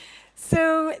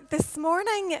So this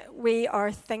morning we are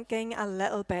thinking a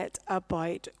little bit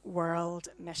about world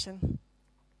mission.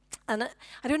 And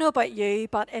I don't know about you,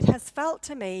 but it has felt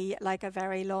to me like a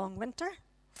very long winter.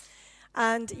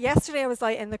 And yesterday I was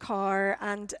out in the car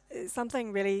and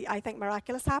something really, I think,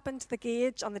 miraculous happened. The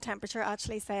gauge on the temperature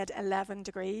actually said 11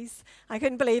 degrees. I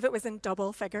couldn't believe it was in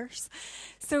double figures.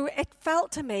 So it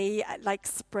felt to me like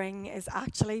spring is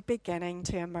actually beginning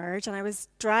to emerge. And I was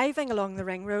driving along the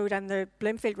ring road and the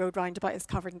Bloomfield Road roundabout is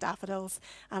covered in daffodils.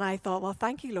 And I thought, well,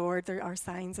 thank you, Lord, there are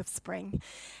signs of spring.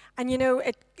 And you know,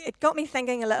 it got me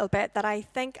thinking a little bit that I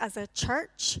think as a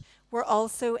church, we're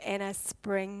also in a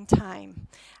springtime.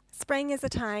 Spring is a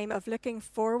time of looking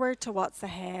forward to what's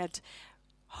ahead,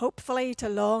 hopefully to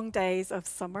long days of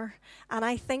summer. And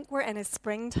I think we're in a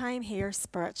springtime here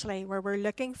spiritually where we're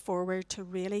looking forward to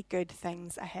really good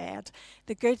things ahead,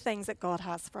 the good things that God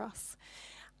has for us.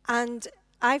 And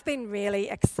I've been really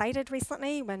excited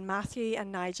recently when Matthew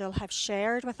and Nigel have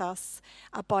shared with us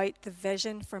about the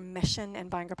vision for mission in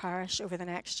Bangor Parish over the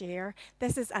next year.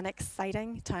 This is an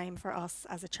exciting time for us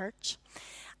as a church.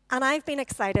 And I've been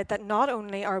excited that not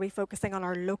only are we focusing on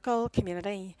our local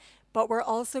community, but we're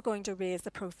also going to raise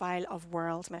the profile of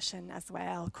world mission as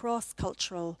well,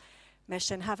 cross-cultural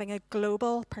mission, having a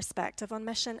global perspective on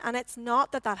mission. And it's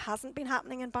not that hasn't been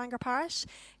happening in Bangor Parish,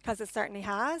 because it certainly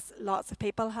has. Lots of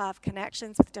people have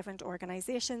connections with different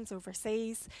organisations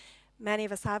overseas. Many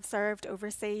of us have served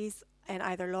overseas in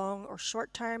either long or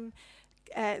short-term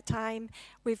time.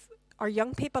 Our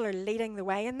young people are leading the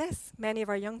way in this. Many of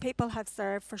our young people have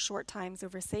served for short times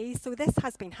overseas. So this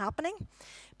has been happening.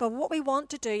 But what we want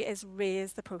to do is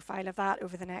raise the profile of that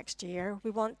over the next year.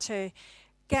 We want to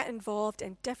get involved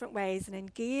in different ways and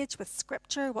engage with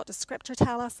Scripture. What does Scripture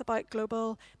tell us about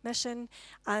global mission?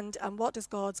 And what does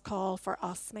God's call for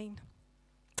us mean?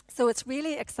 So it's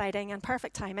really exciting and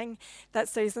perfect timing that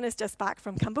Susan is just back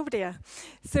from Cambodia.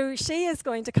 So she is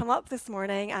going to come up this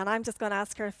morning and I'm just going to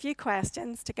ask her a few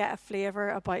questions to get a flavour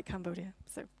about Cambodia.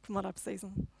 So come on up,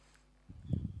 Susan.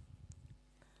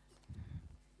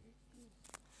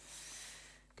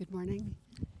 Good morning.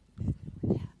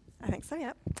 I think so,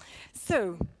 yeah.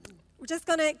 So we're just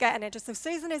going to get an intro. So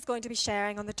Susan is going to be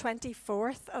sharing on the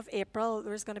 24th of April.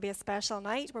 There's going to be a special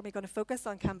night where we're going to focus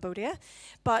on Cambodia.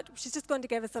 But she's just going to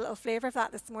give us a little flavour of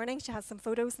that this morning. She has some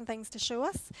photos and things to show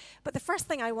us. But the first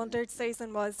thing I wondered,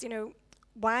 Susan, was,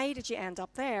 why did you end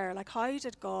up there? Like, how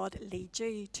did God lead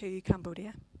you to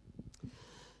Cambodia?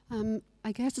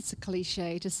 I guess it's a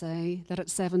cliche to say that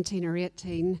at 17 or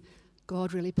 18,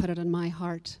 God really put it in my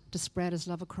heart to spread his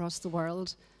love across the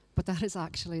world. But that is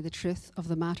actually the truth of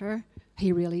the matter.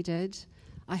 He really did.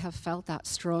 I have felt that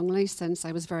strongly since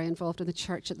I was very involved in the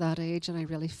church at that age, and I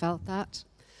really felt that.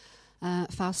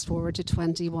 Fast forward to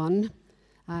 21,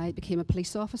 I became a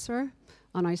police officer,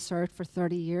 and I served for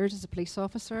 30 years as a police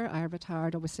officer. I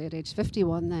retired, obviously, at age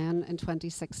 51 then in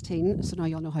 2016, so now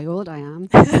you'll know how old I am.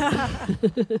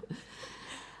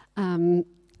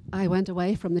 I went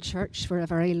away from the church for a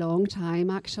very long time,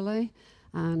 actually,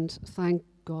 and thank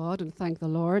God and thank the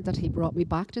Lord that he brought me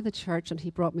back to the church, and he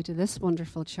brought me to this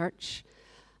wonderful church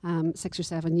 6 or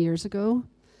 7 years ago.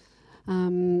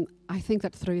 I think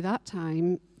that through that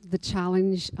time, the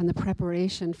challenge and the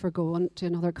preparation for going to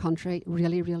another country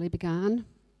really, really began.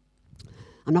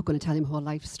 I'm not going to tell you my whole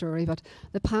life story, but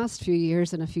the past few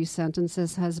years in a few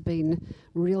sentences has been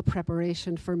real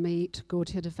preparation for me to go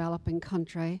to a developing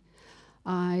country.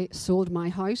 I sold my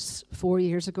house 4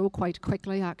 years ago, quite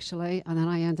quickly actually, and then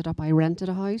I rented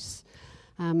a house,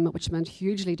 which meant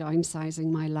hugely downsizing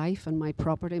my life and my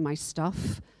property, my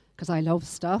stuff, because I love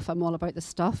stuff. I'm all about the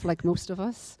stuff, like most of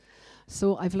us.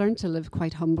 So I've learned to live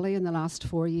quite humbly in the last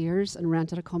 4 years in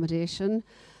rented accommodation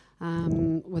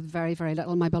with very, very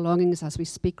little. My belongings, as we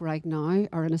speak right now,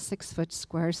 are in a 6-foot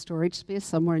square storage space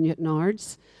somewhere in Newton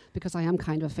Ards, because I am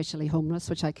kind of officially homeless,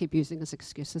 which I keep using as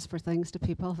excuses for things to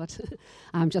people, but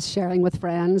I'm just sharing with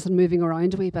friends and moving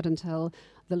around a wee bit until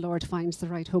the Lord finds the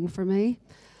right home for me.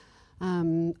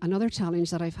 Another challenge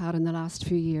that I've had in the last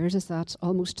few years is that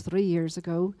almost 3 years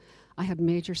ago, I had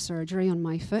major surgery on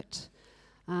my foot.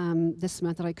 This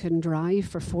meant that I couldn't drive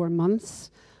for 4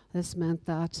 months. This meant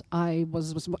that I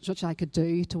was much I could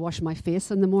do to wash my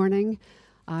face in the morning.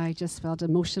 I just felt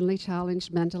emotionally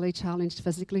challenged, mentally challenged,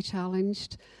 physically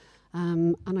challenged.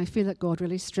 And I feel that God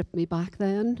really stripped me back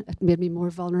then. It made me more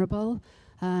vulnerable,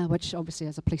 which obviously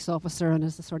as a police officer and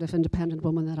as the sort of independent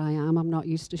woman that I am, I'm not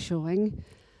used to showing.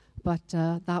 But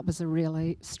that was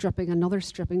another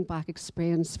stripping back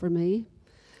experience for me.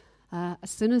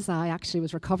 As soon as I actually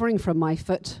was recovering from my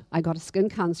foot, I got a skin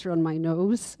cancer on my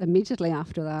nose immediately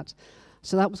after that.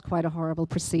 So that was quite a horrible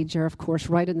procedure, of course,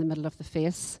 right in the middle of the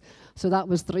face. So that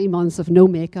was 3 months of no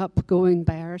makeup, going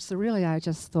bare. So really I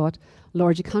just thought,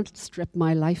 Lord, you can't strip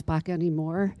my life back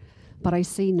anymore. But I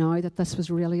see now that this was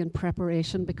really in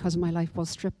preparation because my life was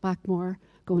stripped back more,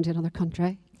 going to another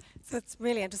country. So it's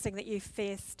really interesting that you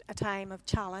faced a time of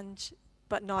challenge,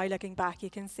 but now looking back,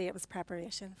 you can see it was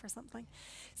preparation for something.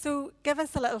 So give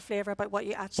us a little flavour about what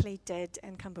you actually did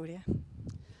in Cambodia.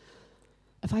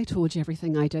 If I told you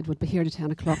everything I did, would be here to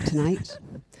 10 o'clock tonight.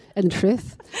 In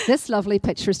truth, this lovely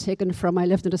picture is taken from, I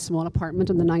lived in a small apartment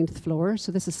on the 9th floor,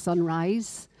 so this is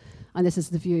sunrise, and this is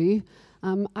the view.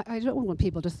 I don't want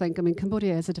people to think,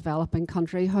 Cambodia is a developing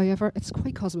country, however, it's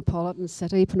quite cosmopolitan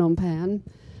city, Phnom Penh.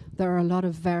 There are a lot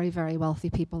of very, very wealthy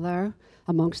people there,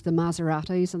 amongst the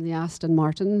Maseratis and the Aston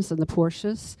Martins and the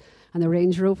Porsches and the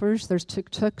Range Rovers. There's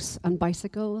tuk-tuks and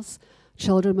bicycles,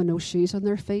 children with no shoes on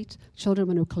their feet, children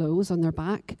with no clothes on their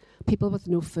back, people with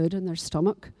no food in their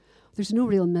stomach. There's no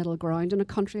real middle ground in a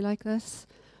country like this.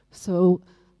 So,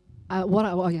 what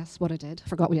I did.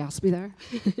 Forgot what you asked me there.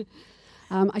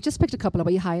 I just picked a couple of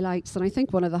wee highlights, and I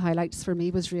think one of the highlights for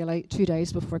me was really 2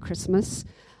 days before Christmas.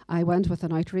 I went with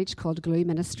an outreach called Glue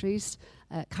Ministries,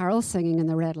 carol singing in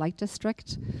the red light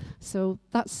district. So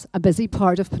that's a busy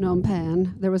part of Phnom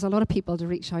Penh. There was a lot of people to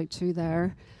reach out to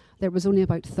there. There was only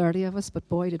about 30 of us, but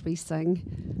boy, did we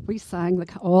sing. We sang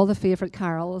all the favourite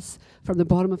carols from the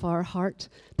bottom of our heart.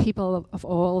 People of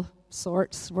all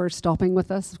sorts were stopping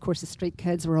with us. Of course, the street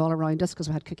kids were all around us because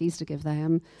we had cookies to give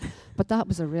them. But that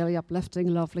was a really uplifting,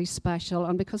 lovely, special.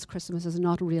 And because Christmas is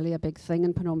not really a big thing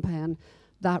in Phnom Penh,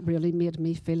 that really made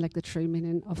me feel like the true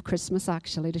meaning of Christmas,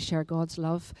 actually, to share God's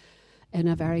love in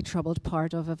a very troubled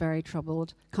part of a very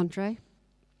troubled country.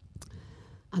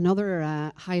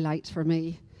 Another highlight for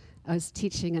me, I was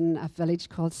teaching in a village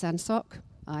called Sensok.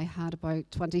 I had about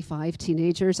 25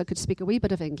 teenagers. I could speak a wee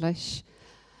bit of English.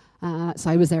 So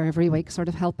I was there every week sort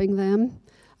of helping them.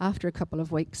 After a couple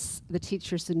of weeks, the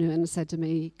teacher Sunun said to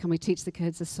me, can we teach the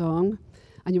kids a song?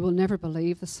 And you will never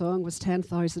believe the song was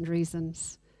 10,000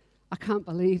 Reasons. I can't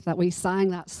believe that we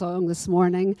sang that song this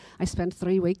morning. I spent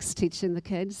 3 weeks teaching the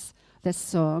kids this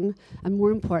song, and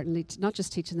more importantly, not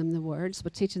just teaching them the words,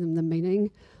 but teaching them the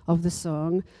meaning of the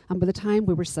song. And by the time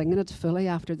we were singing it fully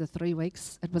after the 3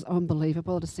 weeks, it was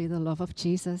unbelievable to see the love of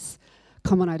Jesus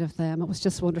coming out of them. It was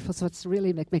just wonderful. So it's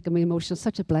really making me emotional.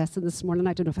 Such a blessing this morning.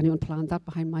 I don't know if anyone planned that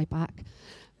behind my back.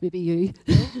 Maybe you.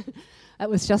 It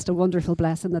was just a wonderful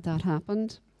blessing that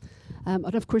happened.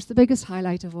 And of course, the biggest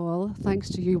highlight of all, thanks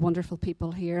to you wonderful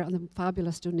people here and the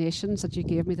fabulous donations that you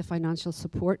gave me, the financial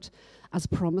support. As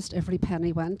promised, every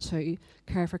penny went to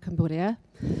Care for Cambodia.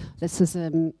 This is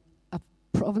a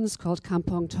province called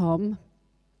Kampong Tom,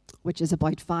 which is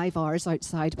about 5 hours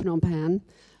outside Phnom Penh.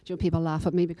 You know, people laugh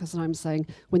at me because I'm saying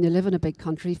when you live in a big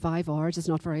country, 5 hours is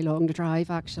not very long to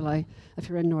drive, actually. If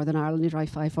you're in Northern Ireland, you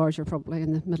drive 5 hours, you're probably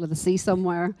in the middle of the sea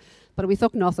somewhere. But we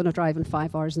thought nothing of driving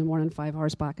 5 hours in the morning, 5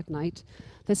 hours back at night.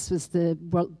 This was the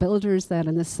builders then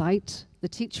in the site. The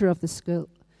teacher of the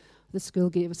school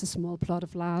gave us a small plot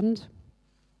of land,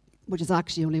 which is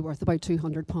actually only worth about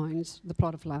 £200, the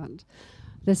plot of land.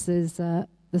 This is the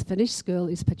finished school.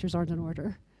 These pictures aren't in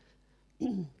order.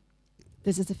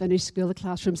 This is the finished school, the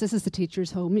classrooms. This is the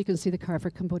teacher's home. You can see the Care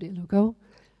for Cambodia logo.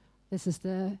 This is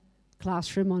the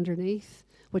classroom underneath,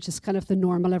 which is kind of the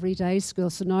normal everyday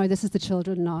school. So now this is the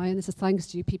children now, and this is thanks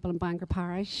to you people in Bangor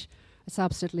Parish. It's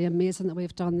absolutely amazing that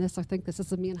we've done this. I think this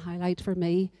is the main highlight for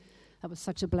me. It was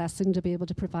such a blessing to be able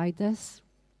to provide this.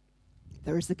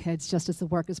 There's the kids just as the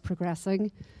work is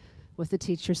progressing with the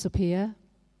teacher, Sophia.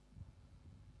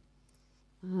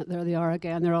 There they are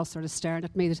again. They're all sort of staring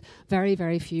at me. There's very,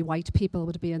 very few white people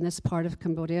would be in this part of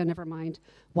Cambodia, never mind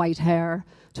white hair,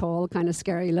 tall, kind of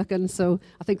scary looking. So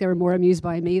I think they were more amused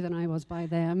by me than I was by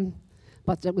them.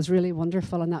 But it was really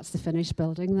wonderful, and that's the finished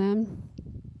building then.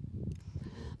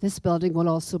 This building will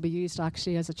also be used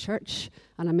actually as a church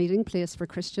and a meeting place for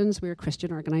Christians. We're a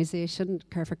Christian organisation,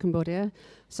 Care for Cambodia.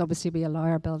 So obviously we allow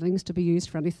our buildings to be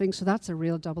used for anything. So that's a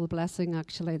real double blessing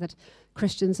actually, that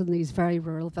Christians in these very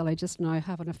rural villages now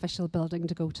have an official building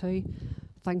to go to.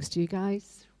 Thanks to you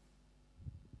guys.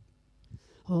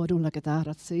 Oh, don't look at that.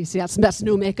 That's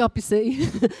no makeup, you see.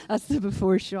 That's the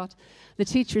before shot. The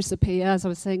teacher, Sophia, as I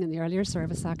was saying in the earlier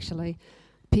service actually,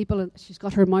 she's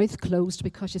got her mouth closed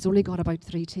because she's only got about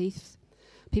 3 teeth.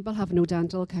 People have no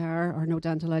dental care or no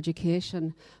dental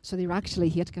education, so they actually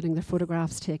hate getting their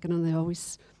photographs taken, and they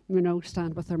always,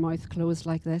 stand with their mouth closed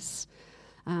like this.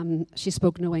 She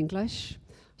spoke no English,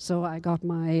 So I got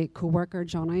my co-worker,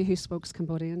 Johnny, who spoke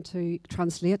Cambodian, to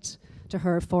translate to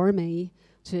her for me,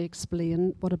 to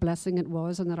explain what a blessing it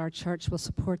was and that our church will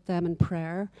support them in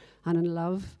prayer and in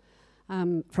love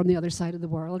from the other side of the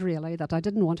world, really. That I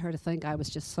didn't want her to think I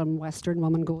was just some Western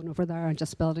woman going over there and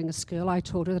just building a school. I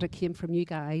told her that it came from you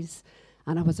guys,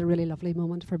 and it was a really lovely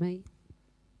moment for me.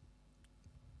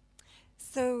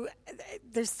 So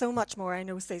there's so much more I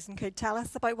know Susan could tell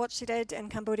us about what she did in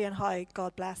Cambodia and how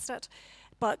God blessed it.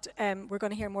 But we're going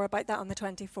to hear more about that on the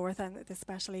 24th and the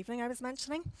special evening I was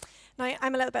mentioning. Now,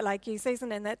 I'm a little bit like you,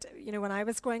 Susan, in that, you know, when I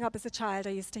was growing up as a child,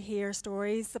 I used to hear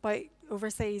stories about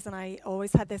overseas, and I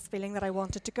always had this feeling that I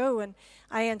wanted to go. And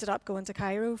I ended up going to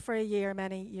Cairo for a year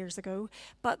many years ago.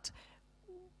 But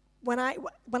when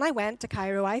I went to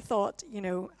Cairo, I thought, you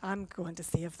know, I'm going to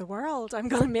save the world. I'm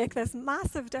going to make this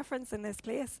massive difference in this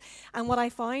place. And what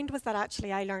I found was that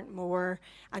actually I learned more,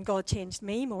 and God changed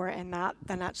me more in that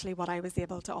than actually what I was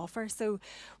able to offer. So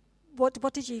what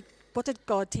did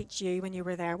God teach you when you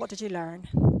were there? What did you learn?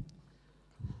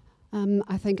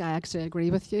 I think I actually agree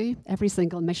with you. Every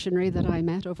single missionary that I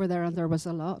met over there, and there was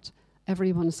a lot,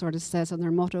 everyone sort of says, and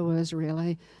their motto is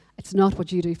really, it's not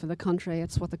what you do for the country,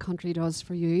 it's what the country does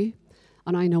for you.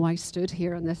 And I know I stood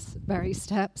here on this very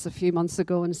steps a few months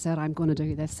ago and said, I'm going to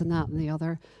do this and that and the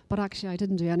other. But actually, I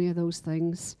didn't do any of those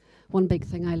things. One big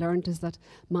thing I learned is that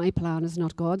my plan is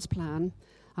not God's plan.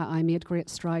 I made great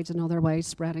strides in other ways,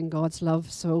 spreading God's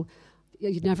love. So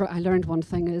I learned one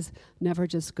thing is never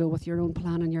just go with your own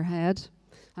plan in your head.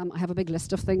 I have a big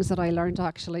list of things that I learned,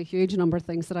 actually, a huge number of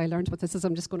things that I learned, but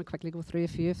I'm just going to quickly go through a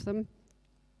few of them.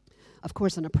 Of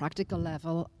course, on a practical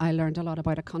level, I learned a lot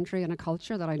about a country and a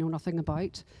culture that I know nothing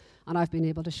about, and I've been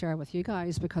able to share with you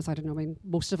guys because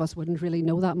most of us wouldn't really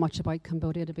know that much about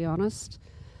Cambodia, to be honest.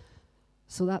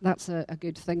 So that's a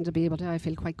good thing to be able to. I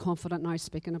feel quite confident now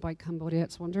speaking about Cambodia.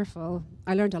 It's wonderful.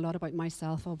 I learned a lot about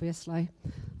myself, obviously.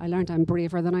 I learned I'm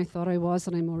braver than I thought I was,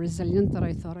 and I'm more resilient than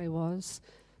I thought I was,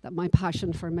 that my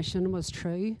passion for mission was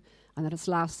true, and that it's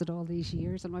lasted all these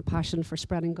years, and my passion for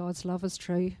spreading God's love is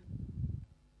true.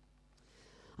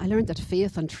 I learned that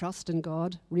faith and trust in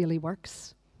God really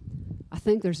works. I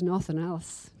think there's nothing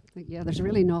else. There's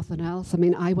really nothing else. I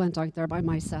mean, I went out there by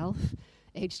myself,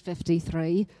 aged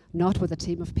 53, not with a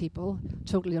team of people,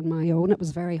 totally on my own. It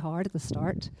was very hard at the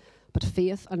start. But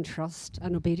faith and trust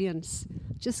and obedience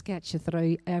just get you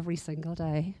through every single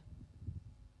day.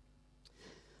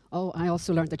 Oh, I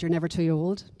also learned that you're never too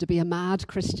old to be a mad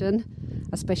Christian.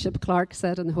 As Bishop Clark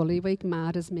said in the Holy Week,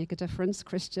 mad is make a difference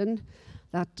Christian.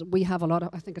 That we have a lot of,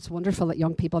 I think it's wonderful that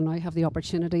young people now have the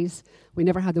opportunities. We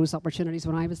never had those opportunities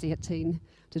when I was 18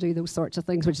 to do those sorts of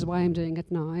things, which is why I'm doing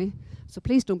it now. So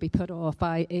please don't be put off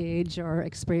by age or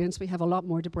experience. We have a lot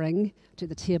more to bring to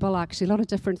the table, actually, a lot of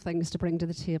different things to bring to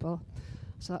the table.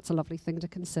 So that's a lovely thing to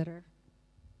consider.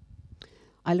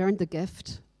 I learned the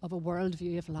gift of a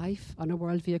worldview of life and a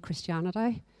worldview of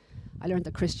Christianity. I learned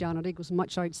that Christianity goes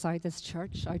much outside this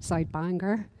church, outside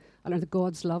Bangor. I learned that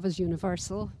God's love is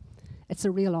universal. It's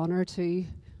a real honour to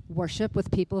worship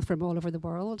with people from all over the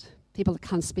world, people that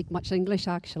can't speak much English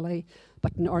actually,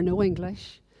 or no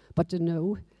English, but to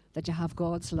know that you have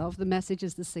God's love. The message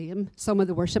is the same. Some of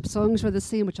the worship songs were the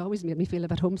same, which always made me feel a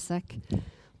bit homesick.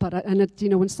 But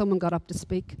when someone got up to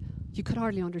speak, you could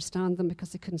hardly understand them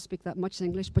because they couldn't speak that much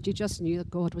English, but you just knew that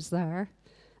God was there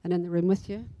and in the room with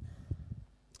you.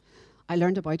 I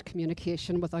learned about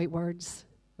communication without words,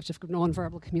 which if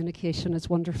non-verbal communication is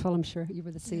wonderful. I'm sure you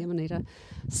were the same, Anita.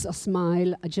 So a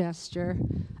smile, a gesture,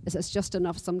 it's just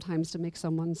enough sometimes to make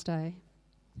someone's day.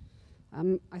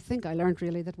 I think I learned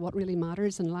really that what really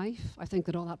matters in life, I think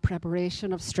that all that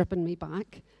preparation of stripping me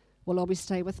back will always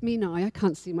stay with me now. I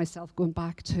can't see myself going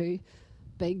back to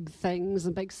big things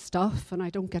and big stuff, and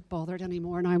I don't get bothered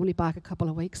anymore. And I'm only back a couple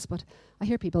of weeks, but I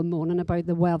hear people moaning about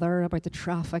the weather, about the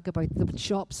traffic, about the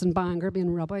shops in Bangor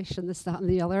being rubbish and this, that and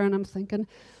the other, and I'm thinking,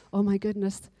 oh my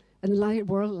goodness, in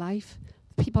world life,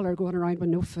 people are going around with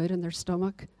no food in their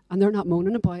stomach, and they're not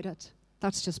moaning about it.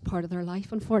 That's just part of their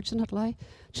life, unfortunately.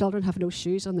 Children have no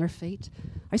shoes on their feet.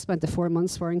 I spent the 4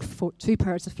 months wearing 2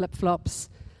 pairs of flip-flops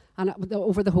and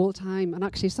over the whole time, and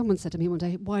actually someone said to me one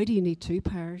day, why do you need 2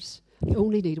 pairs? You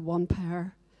only need 1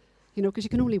 pair, because you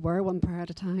can only wear 1 pair at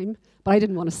a time. But I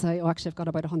didn't want to say, actually, I've got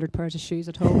about 100 pairs of shoes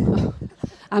at home.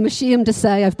 I'm ashamed to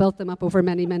say I've built them up over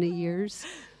many, many years.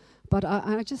 But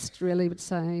I just really would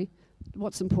say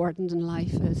what's important in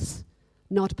life is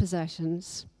not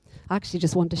possessions. I actually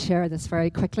just want to share this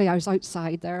very quickly. I was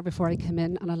outside there before I came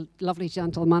in, and a lovely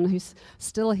gentleman who's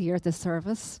still here at this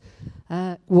service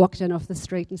walked in off the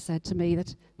street and said to me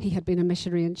that he had been a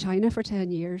missionary in China for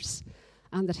 10 years.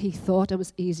 and that he thought it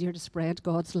was easier to spread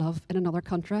God's love in another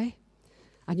country.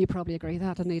 And you probably agree with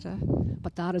that, Anita.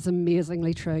 But that is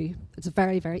amazingly true. It's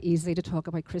very, very easy to talk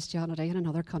about Christianity in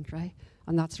another country,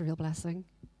 and that's a real blessing.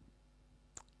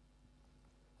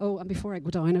 Oh, and before I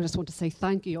go down, I just want to say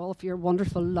thank you all for your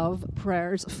wonderful love,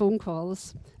 prayers, phone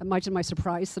calls. Imagine my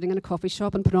surprise sitting in a coffee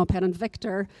shop and putting on a pen, and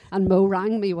Victor and Mo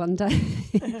rang me one day,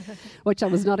 which I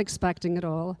was not expecting at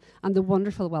all. And the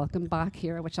wonderful welcome back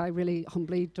here, which I really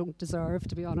humbly don't deserve,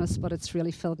 to be honest, but it's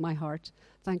really filled my heart.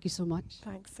 Thank you so much.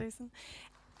 Thanks, Susan.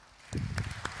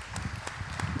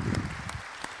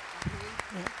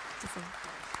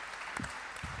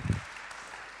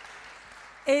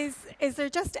 Is there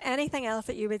just anything else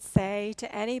that you would say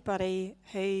to anybody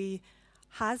who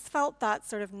has felt that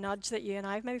sort of nudge that you and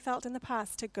I have maybe felt in the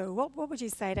past to go? What would you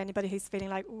say to anybody who's feeling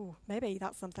like, oh, maybe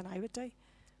that's something I would do?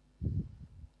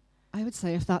 I would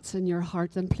say if that's in your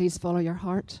heart, then please follow your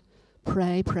heart.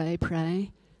 Pray, pray,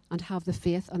 pray, and have the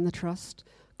faith and the trust.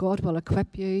 God will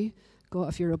equip you. God,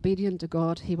 if you're obedient to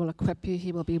God, he will equip you.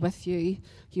 He will be with you.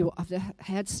 You will have the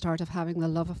head start of having the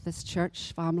love of this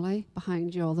church family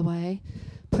behind you all the way.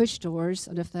 Push doors,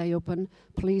 and if they open,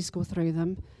 please go through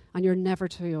them. And you're never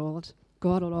too old.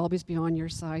 God will always be on your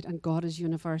side, and God is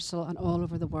universal and all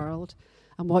over the world.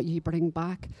 And what you bring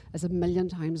back is 1,000,000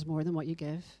 times more than what you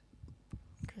give.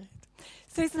 Great.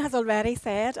 Susan has already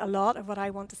said a lot of what I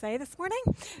want to say this morning,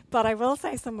 but I will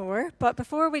say some more. But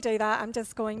before we do that, I'm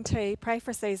just going to pray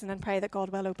for Susan and pray that God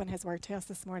will open his word to us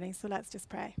this morning. So let's just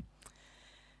pray.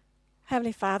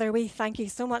 Heavenly Father, we thank you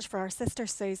so much for our sister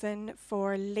Susan,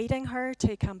 for leading her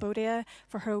to Cambodia,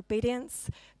 for her obedience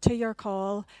to your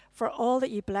call, for all that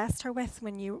you blessed her with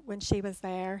when she was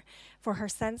there, for her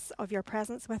sense of your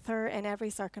presence with her in every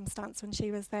circumstance when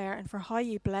she was there, and for how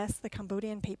you blessed the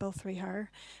Cambodian people through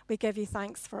her. We give you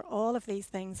thanks for all of these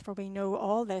things, for we know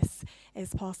all this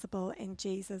is possible in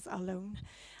Jesus alone.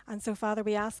 And so, Father,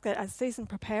 we ask that as Susan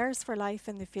prepares for life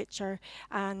in the future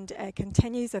and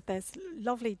continues with this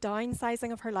lovely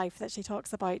downsizing of her life that she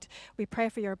talks about, we pray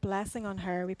for your blessing on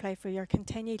her. We pray for your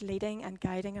continued leading and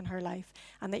guiding in her life,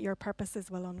 and that your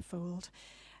purposes will unfold.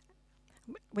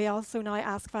 We also now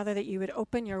ask, Father, that you would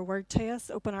open your word to us,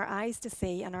 open our eyes to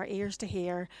see and our ears to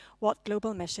hear what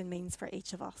global mission means for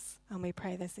each of us. And we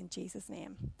pray this in Jesus'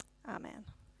 name. Amen.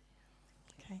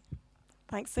 Okay.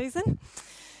 Thanks, Susan.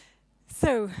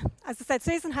 So, as I said,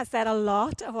 Susan has said a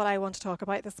lot of what I want to talk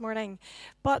about this morning.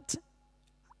 But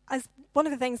as one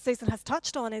of the things Susan has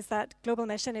touched on is that global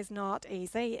mission is not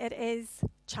easy. It is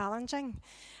challenging.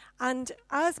 And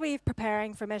as we're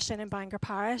preparing for mission in Bangor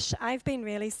Parish, I've been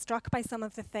really struck by some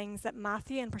of the things that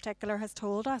Matthew in particular has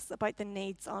told us about the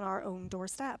needs on our own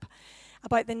doorstep,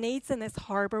 about the needs in this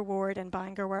harbour ward in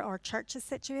Bangor where our church is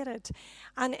situated.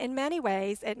 And in many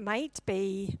ways, it might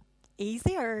be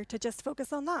easier to just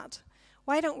focus on that.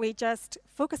 Why don't we just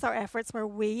focus our efforts where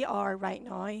we are right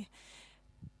now?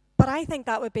 But I think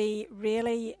that would be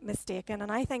really mistaken,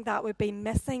 and I think that would be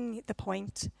missing the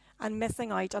point and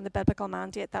missing out on the biblical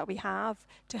mandate that we have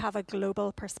to have a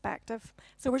global perspective.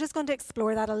 So we're just going to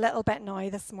explore that a little bit now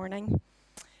this morning.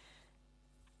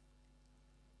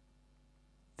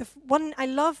 I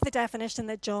love the definition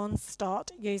that John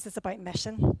Stott uses about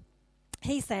mission.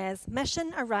 He says,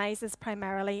 mission arises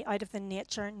primarily out of the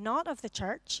nature not of the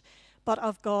church, but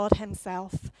of God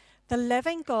himself. The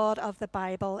living God of the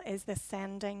Bible is the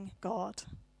sending God.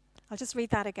 I'll just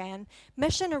read that again.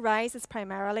 Mission arises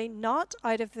primarily not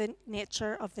out of the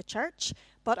nature of the church,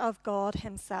 but of God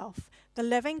himself. The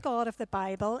living God of the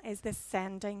Bible is the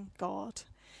sending God.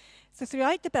 So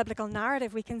throughout the biblical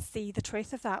narrative, we can see the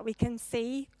truth of that. We can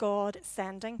see God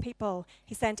sending people.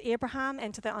 He sent Abraham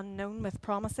into the unknown with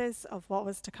promises of what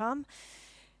was to come.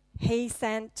 He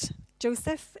sent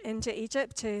Joseph into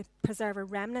Egypt to preserve a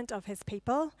remnant of his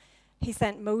people. He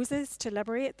sent Moses to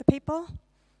liberate the people.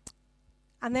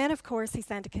 And then, of course, he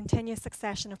sent a continuous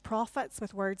succession of prophets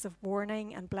with words of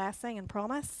warning and blessing and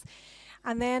promise.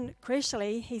 And then,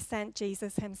 crucially, he sent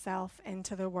Jesus himself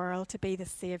into the world to be the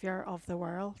Saviour of the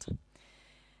world.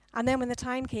 And then when the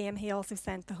time came, he also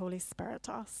sent the Holy Spirit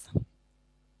to us.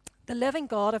 The living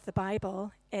God of the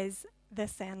Bible is the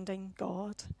sending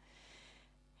God.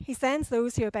 He sends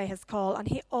those who obey his call, and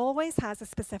he always has a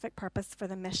specific purpose for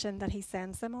the mission that he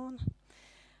sends them on.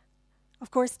 Of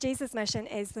course, Jesus' mission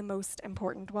is the most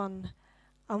important one.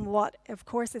 And what, of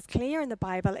course, is clear in the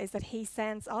Bible is that he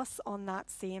sends us on that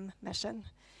same mission.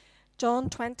 John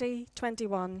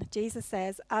 20:21, Jesus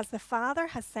says, "As the Father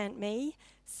has sent me,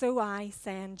 so I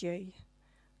send you."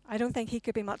 I don't think he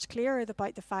could be much clearer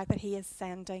about the fact that he is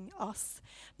sending us.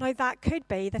 Now, that could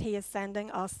be that he is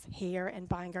sending us here in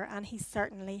Bangor, and he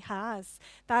certainly has.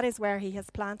 That is where he has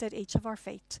planted each of our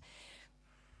feet.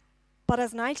 But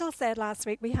as Nigel said last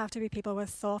week, we have to be people with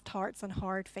soft hearts and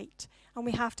hard feet, and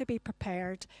we have to be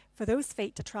prepared for those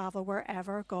feet to travel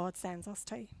wherever God sends us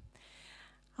to.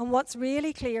 And what's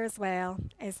really clear as well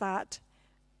is that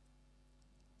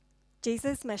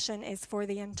Jesus' mission is for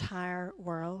the entire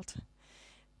world.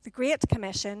 The Great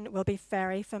Commission will be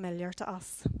very familiar to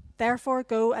us. Therefore,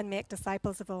 go and make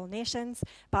disciples of all nations,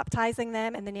 baptizing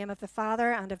them in the name of the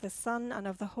Father and of the Son and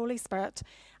of the Holy Spirit,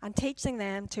 and teaching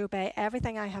them to obey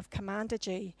everything I have commanded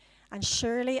you. And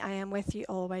surely I am with you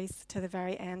always to the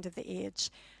very end of the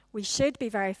age. We should be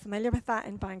very familiar with that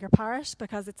in Bangor Parish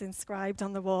because it's inscribed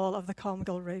on the wall of the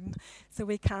Comgal room, so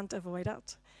we can't avoid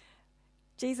it.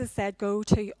 Jesus said, go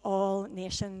to all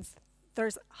nations.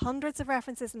 There's hundreds of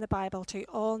references in the Bible to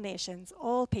all nations,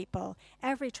 all people,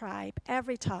 every tribe,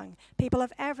 every tongue, people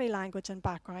of every language and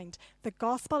background. The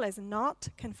gospel is not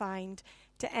confined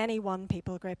to any one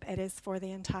people group. It is for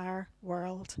the entire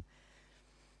world.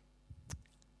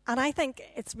 And I think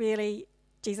it's really,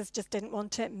 Jesus just didn't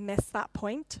want to miss that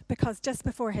point, because just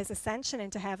before his ascension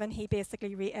into heaven, he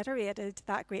basically reiterated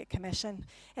that Great Commission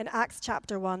in Acts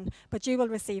chapter 1. But you will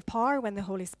receive power when the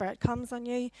Holy Spirit comes on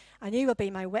you, and you will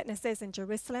be my witnesses in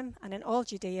Jerusalem and in all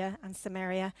Judea and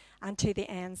Samaria and to the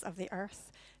ends of the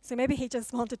earth. So maybe he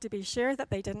just wanted to be sure that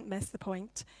they didn't miss the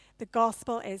point. The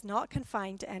gospel is not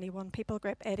confined to any one people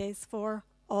group. It is for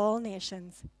all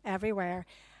nations, everywhere.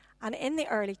 And in the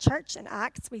early church in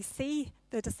Acts, we see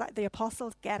the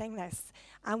apostles getting this,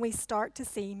 and we start to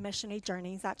see missionary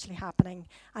journeys actually happening.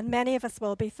 And many of us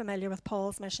will be familiar with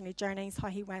Paul's missionary journeys, how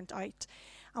he went out.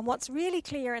 And what's really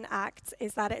clear in Acts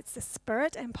is that it's the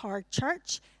Spirit-empowered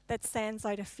church that sends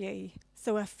out a few.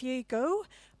 So a few go,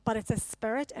 but it's a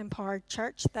Spirit-empowered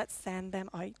church that send them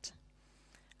out.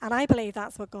 And I believe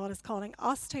that's what God is calling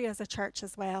us to as a church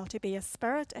as well, to be a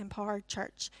Spirit-empowered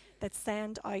church that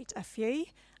send out a few,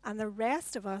 and the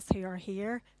rest of us who are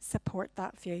here support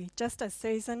that few. Just as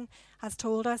Susan has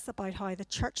told us about how the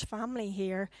church family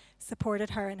here supported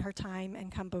her in her time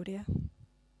in Cambodia.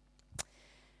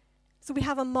 So we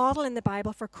have a model in the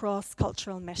Bible for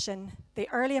cross-cultural mission. The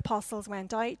early apostles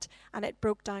went out and it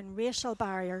broke down racial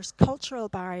barriers, cultural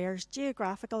barriers,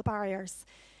 geographical barriers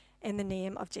in the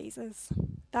name of Jesus.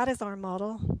 That is our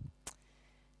model.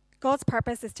 God's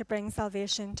purpose is to bring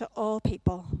salvation to all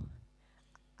people.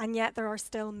 And yet there are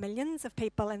still millions of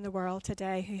people in the world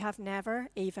today who have never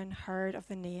even heard of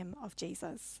the name of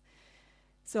Jesus.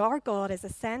 So our God is a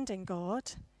sending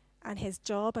God, and his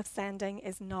job of sending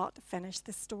is not finished.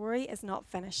 The story is not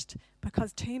finished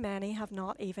because too many have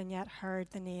not even yet heard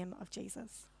the name of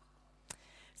Jesus.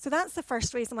 So that's the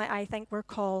first reason why I think we're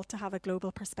called to have a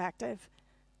global perspective.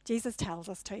 Jesus tells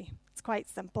us to. It's quite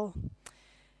simple.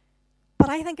 But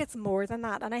I think it's more than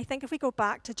that. And I think if we go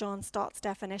back to John Stott's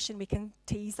definition, we can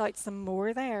tease out some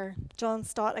more there. John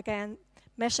Stott, again,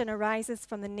 mission arises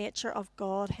from the nature of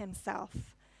God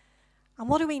himself. And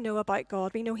what do we know about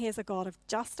God? We know he is a God of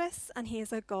justice and he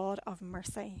is a God of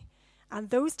mercy. And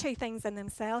those two things in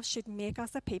themselves should make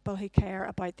us a people who care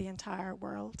about the entire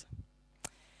world.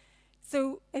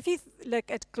 So if you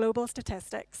look at global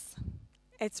statistics,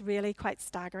 it's really quite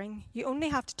staggering. You only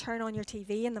have to turn on your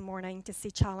TV in the morning to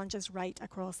see challenges right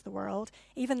across the world.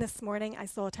 Even this morning, I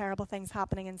saw terrible things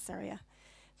happening in Syria.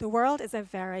 The world is a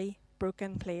very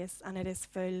broken place, and it is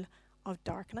full of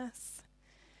darkness.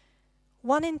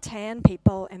 1 in 10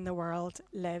 people in the world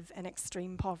live in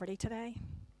extreme poverty today.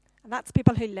 And that's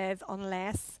people who live on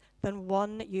less than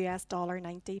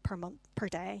 $1.90 per month per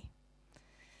day.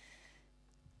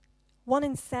 1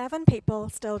 in 7 people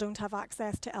still don't have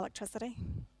access to electricity.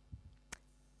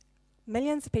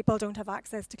 Millions of people don't have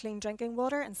access to clean drinking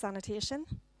water and sanitation.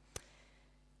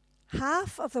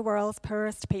 Half of the world's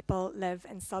poorest people live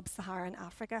in sub-Saharan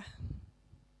Africa.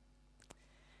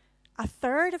 A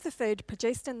third of the food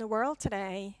produced in the world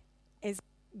today is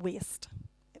waste.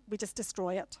 We just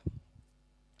destroy it.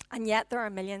 And yet there are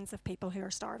millions of people who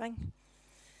are starving.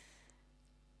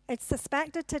 It's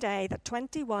suspected today that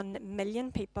 21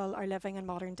 million people are living in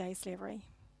modern-day slavery.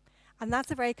 And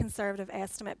that's a very conservative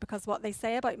estimate because what they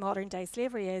say about modern-day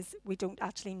slavery is we don't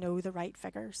actually know the right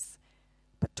figures.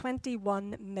 But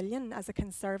 21 million as a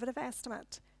conservative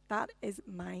estimate, that is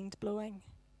mind-blowing.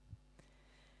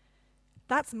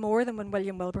 That's more than when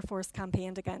William Wilberforce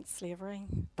campaigned against slavery,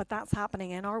 but that's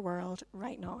happening in our world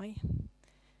right now.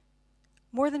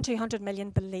 More than 200 million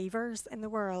believers in the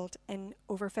world in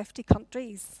over 50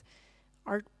 countries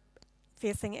are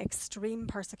facing extreme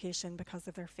persecution because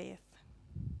of their faith.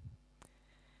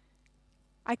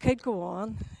 I could go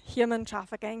on. Human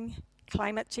trafficking,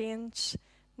 climate change,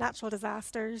 natural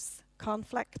disasters,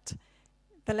 conflict.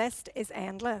 The list is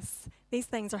endless. These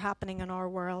things are happening in our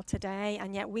world today,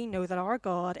 and yet we know that our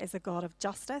God is a God of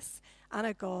justice and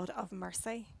a God of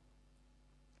mercy.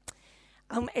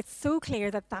 It's so clear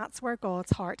that that's where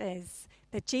God's heart is,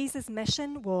 that Jesus'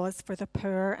 mission was for the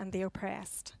poor and the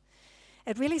oppressed.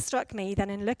 It really struck me that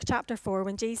in Luke chapter 4,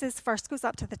 when Jesus first goes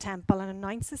up to the temple and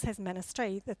announces his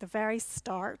ministry at the very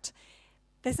start,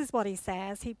 this is what he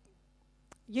says. He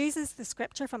uses the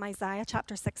scripture from Isaiah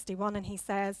chapter 61, and he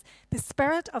says, "The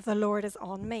Spirit of the Lord is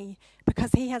on me,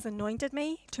 because he has anointed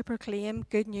me to proclaim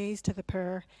good news to the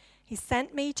poor. He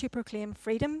sent me to proclaim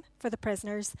freedom for the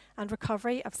prisoners and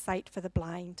recovery of sight for the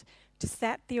blind, to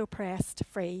set the oppressed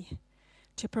free,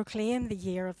 to proclaim the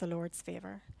year of the Lord's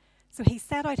favour." So he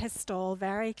set out his stall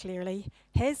very clearly.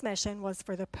 His mission was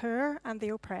for the poor and the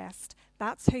oppressed.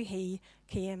 That's who he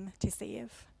came to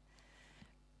save.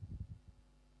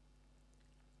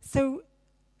 So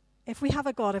if we have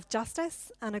a God of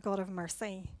justice and a God of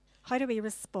mercy, how do we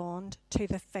respond to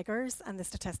the figures and the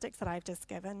statistics that I've just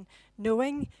given,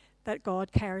 knowing that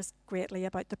God cares greatly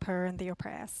about the poor and the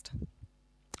oppressed?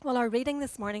 Well, our reading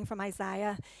this morning from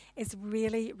Isaiah is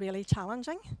really, really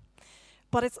challenging,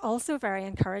 but it's also very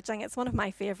encouraging. It's one of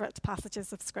my favourite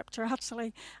passages of Scripture,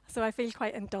 actually, so I feel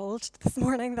quite indulged this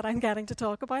morning that I'm getting to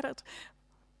talk about it.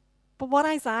 But what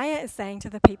Isaiah is saying to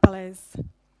the people is,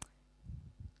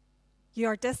 you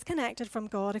are disconnected from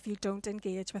God if you don't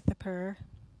engage with the poor.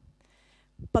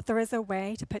 But there is a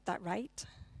way to put that right.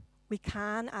 We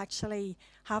can actually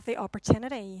have the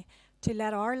opportunity to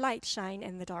let our light shine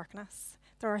in the darkness.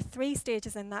 There are 3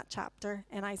 stages in that chapter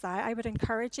in Isaiah. I would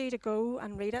encourage you to go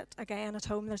and read it again at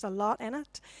home. There's a lot in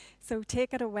it. So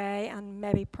take it away and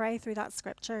maybe pray through that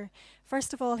scripture.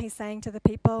 First of all, he's saying to the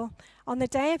people, on the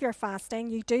day of your fasting,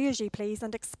 you do as you please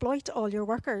and exploit all your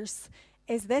workers.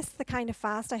 Is this the kind of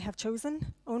fast I have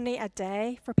chosen? Only a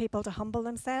day for people to humble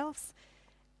themselves?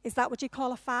 Is that what you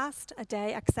call a fast? A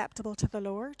day acceptable to the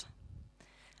Lord?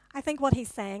 I think what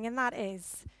he's saying in that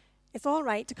is, it's all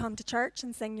right to come to church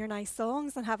and sing your nice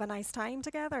songs and have a nice time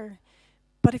together.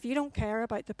 But if you don't care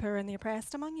about the poor and the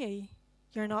oppressed among you,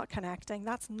 you're not connecting.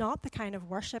 That's not the kind of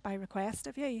worship I request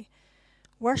of you.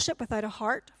 Worship without a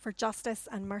heart for justice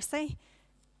and mercy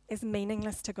is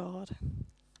meaningless to God.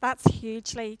 That's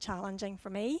hugely challenging for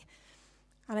me,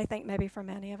 and I think maybe for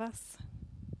many of us.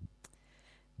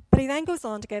 But he then goes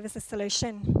on to give us a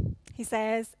solution. He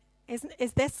says,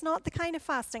 Is this not the kind of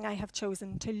fasting I have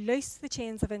chosen, to loose the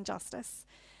chains of injustice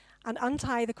and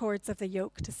untie the cords of the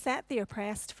yoke, to set the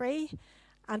oppressed free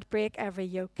and break every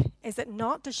yoke? Is it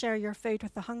not to share your food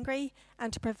with the hungry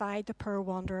and to provide the poor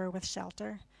wanderer with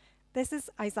shelter? This is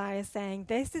Isaiah saying,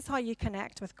 this is how you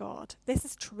connect with God. This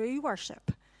is true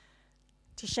worship.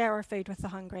 To share our food with the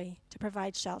hungry, to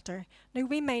provide shelter. Now,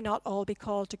 we may not all be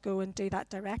called to go and do that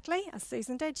directly, as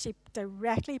Susan did. She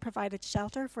directly provided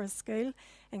shelter for a school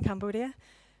in Cambodia.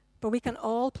 But we can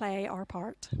all play our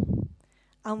part.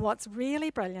 And what's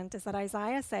really brilliant is that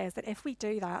Isaiah says that if we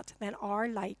do that, then our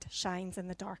light shines in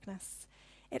the darkness.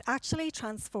 It actually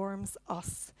transforms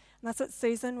us. And that's what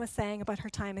Susan was saying about her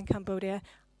time in Cambodia.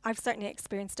 I've certainly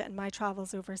experienced it in my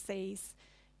travels overseas.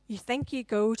 You think you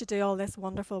go to do all this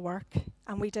wonderful work,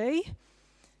 and we do,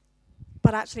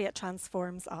 but actually it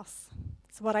transforms us.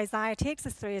 So what Isaiah takes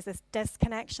us through is this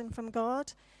disconnection from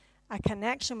God, a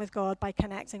connection with God by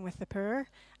connecting with the poor,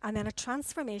 and then a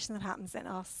transformation that happens in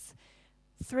us.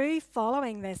 Through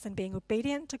following this and being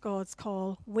obedient to God's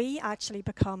call, we actually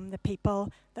become the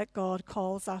people that God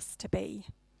calls us to be.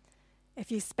 If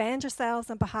you spend yourselves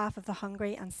on behalf of the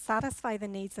hungry and satisfy the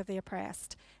needs of the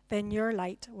oppressed, then your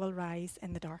light will rise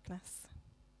in the darkness.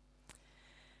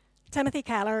 Timothy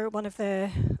Keller, one of the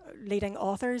leading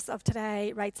authors of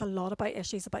today, writes a lot about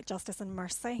issues about justice and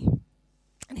mercy.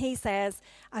 And he says,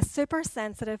 a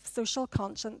super-sensitive social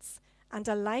conscience and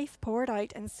a life poured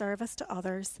out in service to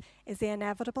others is the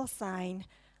inevitable sign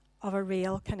of a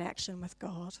real connection with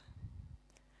God.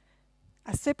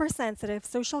 A super-sensitive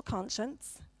social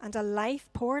conscience and a life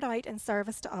poured out in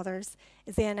service to others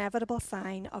is the inevitable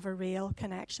sign of a real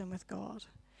connection with God.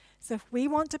 So if we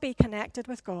want to be connected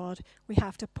with God, we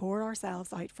have to pour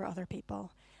ourselves out for other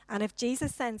people. And if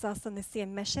Jesus sends us on the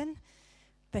same mission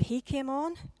that he came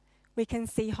on, we can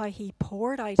see how he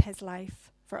poured out his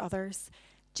life for others.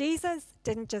 Jesus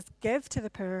didn't just give to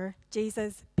the poor,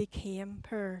 Jesus became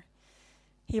poor.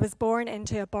 He was born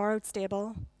into a borrowed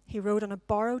stable. He rode on a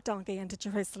borrowed donkey into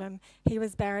Jerusalem. He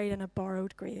was buried in a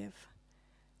borrowed grave.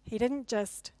 He didn't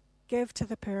just give to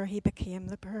the poor, he became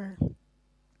the poor.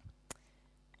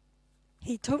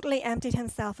 He totally emptied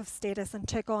himself of status and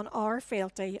took on our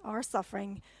frailty, our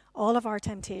suffering, all of our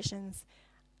temptations,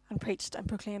 and preached and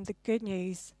proclaimed the good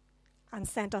news and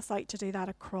sent us out to do that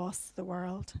across the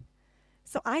world.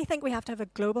 So I think we have to have a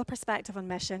global perspective on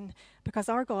mission because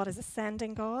our God is a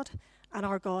sending God and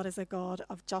our God is a God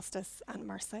of justice and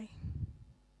mercy.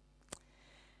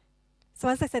 So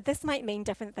as I said, this might mean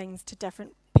different things to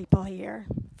different people here.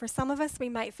 For some of us, we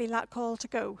might feel that call to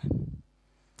go.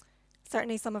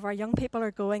 Certainly some of our young people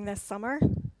are going this summer.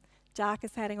 Jack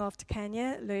is heading off to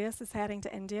Kenya. Lewis is heading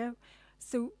to India.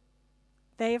 So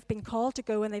they have been called to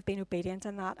go and they've been obedient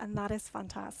in that, and that is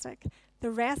fantastic.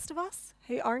 The rest of us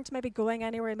who aren't maybe going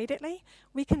anywhere immediately,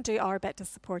 we can do our bit to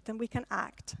support them. We can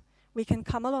act. We can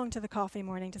come along to the coffee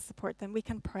morning to support them. We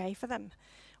can pray for them.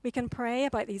 We can pray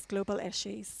about these global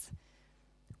issues.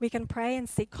 We can pray and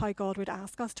seek how God would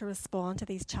ask us to respond to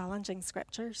these challenging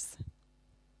scriptures.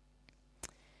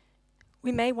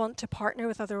 We may want to partner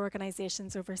with other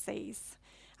organisations overseas.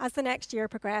 As the next year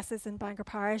progresses in Bangor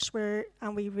Parish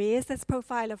and we raise this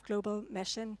profile of global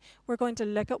mission, we're going to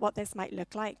look at what this might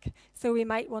look like. So we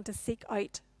might want to seek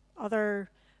out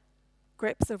other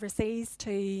groups overseas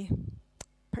to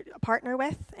partner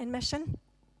with in mission.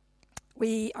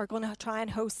 We are going to try and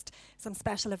host some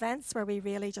special events where we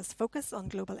really just focus on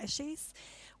global issues.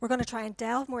 We're going to try and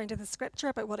delve more into the scripture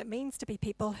about what it means to be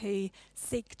people who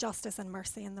seek justice and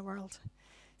mercy in the world.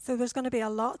 So there's going to be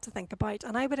a lot to think about,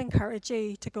 and I would encourage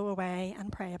you to go away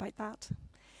and pray about that.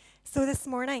 So this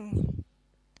morning,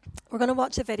 we're going to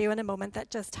watch a video in a moment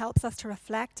that just helps us to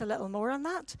reflect a little more on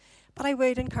that, but I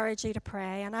would encourage you to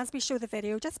pray, and as we show the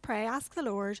video, just pray, ask the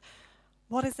Lord,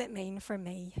 what does it mean for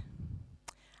me?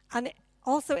 And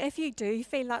also, if you do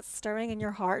feel that stirring in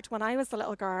your heart, when I was a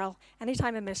little girl,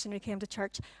 anytime a missionary came to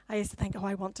church, I used to think, oh,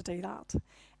 I want to do that.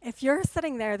 If you're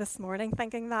sitting there this morning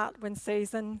thinking that when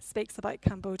Susan speaks about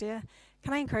Cambodia,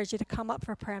 can I encourage you to come up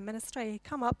for prayer ministry?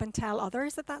 Come up and tell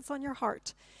others that that's on your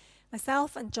heart.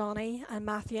 Myself and Johnny and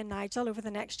Matthew and Nigel over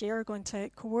the next year are going to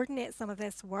coordinate some of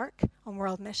this work on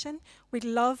World Mission. We'd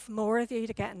love more of you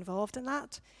to get involved in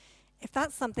that. If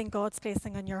that's something God's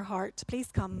placing on your heart,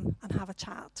 please come and have a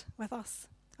chat with us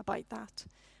about that.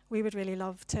 We would really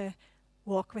love to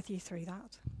walk with you through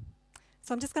that.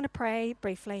 So I'm just going to pray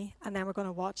briefly, and then we're going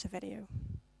to watch a video.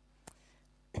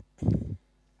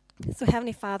 So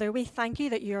Heavenly Father, we thank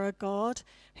you that you're a God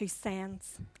who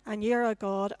sends, and you're a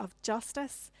God of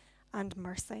justice and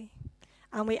mercy.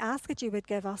 And we ask that you would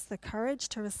give us the courage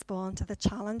to respond to the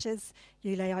challenges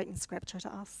you lay out in Scripture to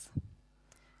us.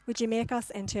 Would you make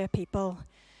us into a people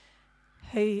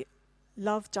who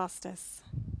love justice,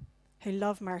 who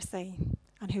love mercy,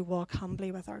 and who walk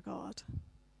humbly with our God?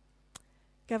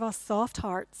 Give us soft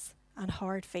hearts and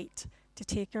hard feet to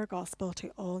take your gospel to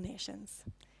all nations.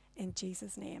 In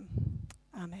Jesus' name,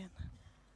 amen.